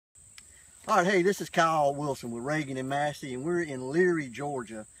All right, hey, this is Kyle Wilson with Ragan and Massey, and we're in Leary,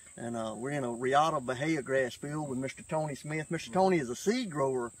 Georgia, and we're in a Riata Bahia Grass field with Mr. Tony Smith. Mr. Tony is a seed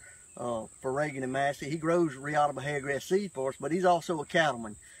grower for Ragan and Massey. He grows Riata Bahia Grass seed for us, but he's also a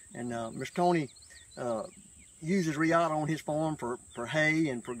cattleman. And Mr. Tony uses Riata on his farm for hay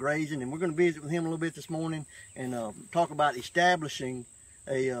and for grazing, and we're going to visit with him a little bit this morning and talk about establishing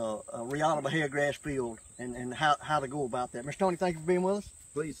a Riata Bahia Grass field and how to go about that. Mr. Tony, thank you for being with us.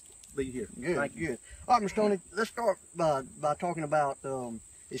 Please be here. Good, thank you. Good. All right, Mr. Tony, let's start by talking about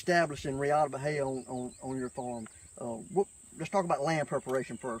establishing Riata Bahia on your farm. Let's talk about land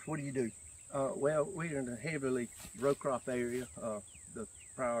preparation first. What do you do? Well, we're in a heavily row crop area. The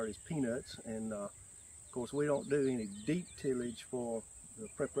priority is peanuts, and of course we don't do any deep tillage for the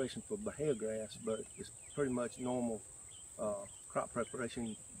preparation for Bahia grass, but it's pretty much normal crop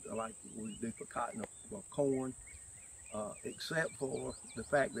preparation like we do for cotton or corn. Except for the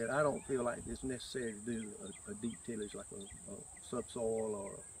fact that I don't feel like it's necessary to do a deep tillage like a subsoil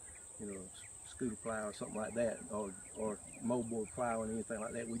or scooter plow or something like that, or moldboard plow and anything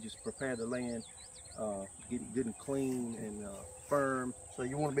like that. We just prepare the land, get it good and clean and firm. So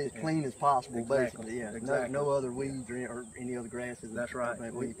you want to be as clean as possible, exactly, basically. Yeah. Exactly. No other weeds or any other grasses. That's right.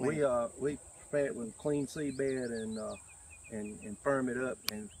 We prepare it with a clean seed bed and firm it up,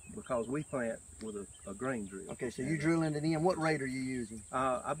 and because we plant with a grain drill. Okay, so you drilling it in. What rate are you using?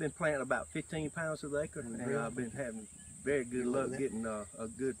 I've been planting about 15 pounds an acre, and I've been having very good luck getting a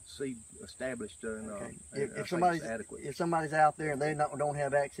good seed established and if somebody's adequate. If somebody's out there and they don't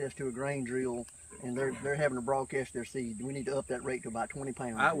have access to a grain drill and they're having to broadcast their seed, do we need to up that rate to about 20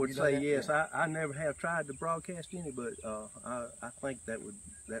 pounds? I would say yes. I never have tried to broadcast any, but I think that would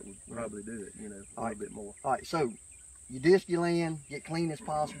probably do it. A little bit more. All right, so you disc your land, get clean as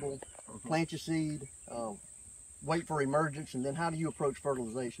possible, plant your seed, wait for emergence, and then how do you approach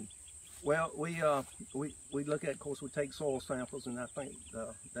fertilization? Well, we look at, of course, we take soil samples, and I think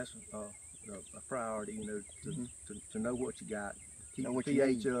that's a priority, to know what you got, keep the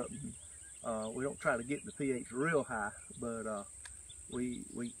pH up. We don't try to get the pH real high, but we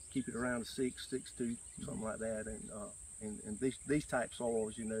keep it around 6.2, something like that, and these type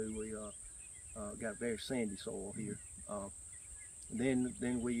soils, we got very sandy soil here.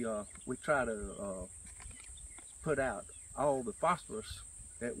 Then we try to put out all the phosphorus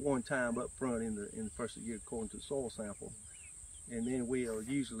at one time up front in the first of the year according to the soil sample, and then we'll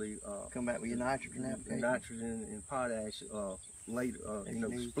usually come back with your nitrogen application. Nitrogen and potash later.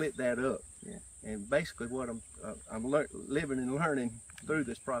 Split that up. Yeah. And basically, what I'm living and learning through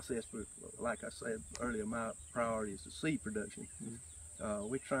this process. But like I said earlier, my priority is the seed production.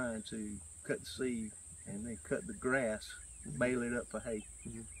 We're trying to cut the seed and then cut the grass, bale it up for hay,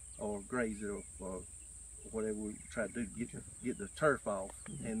 or graze it, or whatever we try to do to get the turf off,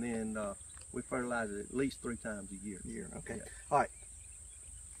 and then we fertilize it at least 3 times a year. Okay. Yeah. All right.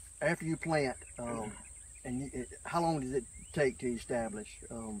 After you plant, how long does it take to establish?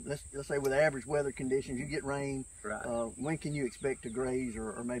 Let's say with average weather conditions, you get rain. Right. When can you expect to graze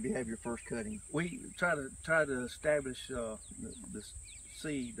or maybe have your first cutting? We try to establish the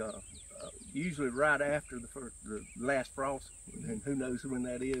seed usually right after the last frost, and who knows when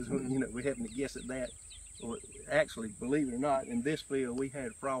that is. We're having to guess at that. Well, actually, believe it or not, in this field we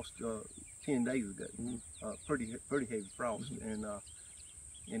had frost 10 days ago, pretty heavy frost, and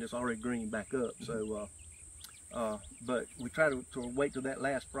it's already green back up. So, but we try to wait till that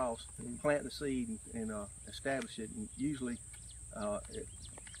last frost, plant the seed, and establish it. And usually, at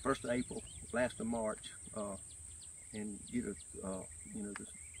 1st of April, last of March, and get the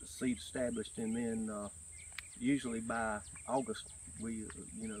seed established, and then usually by August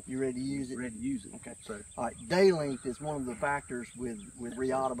you're ready to use it. Ready to use it. Okay. So, all right, day length is one of the factors with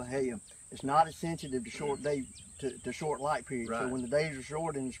Riata Bahia. It's not as sensitive to short light periods. Right. So when the days are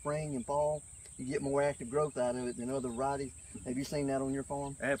short in the spring and fall, you get more active growth out of it than other varieties. Have you seen that on your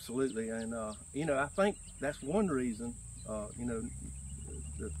farm? Absolutely, and I think that's one reason.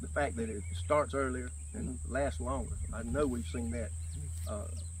 The fact that it starts earlier and lasts longer. I know we've seen that.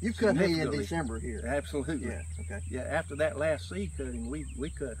 You cut hay in December here. Absolutely. Yeah. Okay. Yeah. After that last seed cutting, we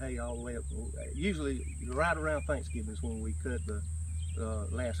cut hay all the way up. Usually, right around Thanksgiving is when we cut the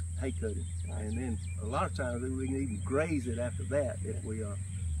last hay cutting, and then a lot of times we can even graze it after that if we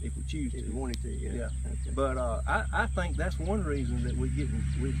choose to. If you wanted to. Yeah. Yeah. Okay. But I think that's one reason that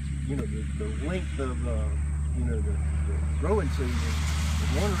the length of the growing season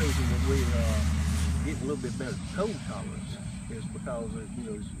is one reason that we're getting a little bit better cold tolerance. Is because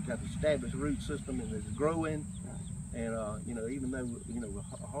it's got an established root system and it's growing, and even though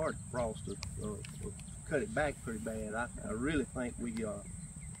a hard frost will cut it back pretty bad, I really think we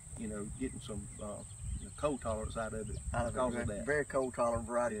getting some cold tolerance out of it because of that. Very cold tolerant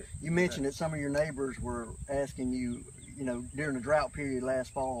variety. Yeah, you mentioned that some of your neighbors were asking you, during the drought period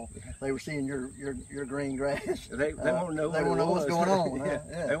last fall, they were seeing your green grass. They want to know what's going on.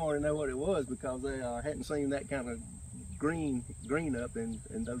 Yeah. They want to know what it was because they hadn't seen that kind of green up in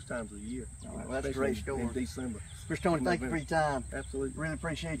those times of the year. Well, that's a great story. In December. Mr. Tony, thank you for your time. Absolutely. Really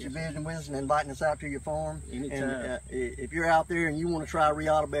appreciate you visiting with us and inviting us out to your farm. Anytime. And if you're out there and you want to try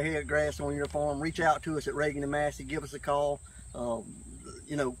Riata Bahia Grass on your farm, reach out to us at Ragan and Massey. Give us a call.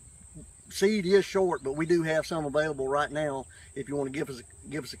 Seed is short, but we do have some available right now. If you want to give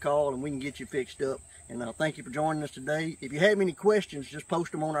us a call, and we can get you fixed up. And thank you for joining us today. If you have any questions, just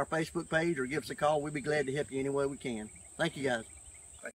post them on our Facebook page or give us a call. We'd be glad to help you any way we can. Thank you, guys.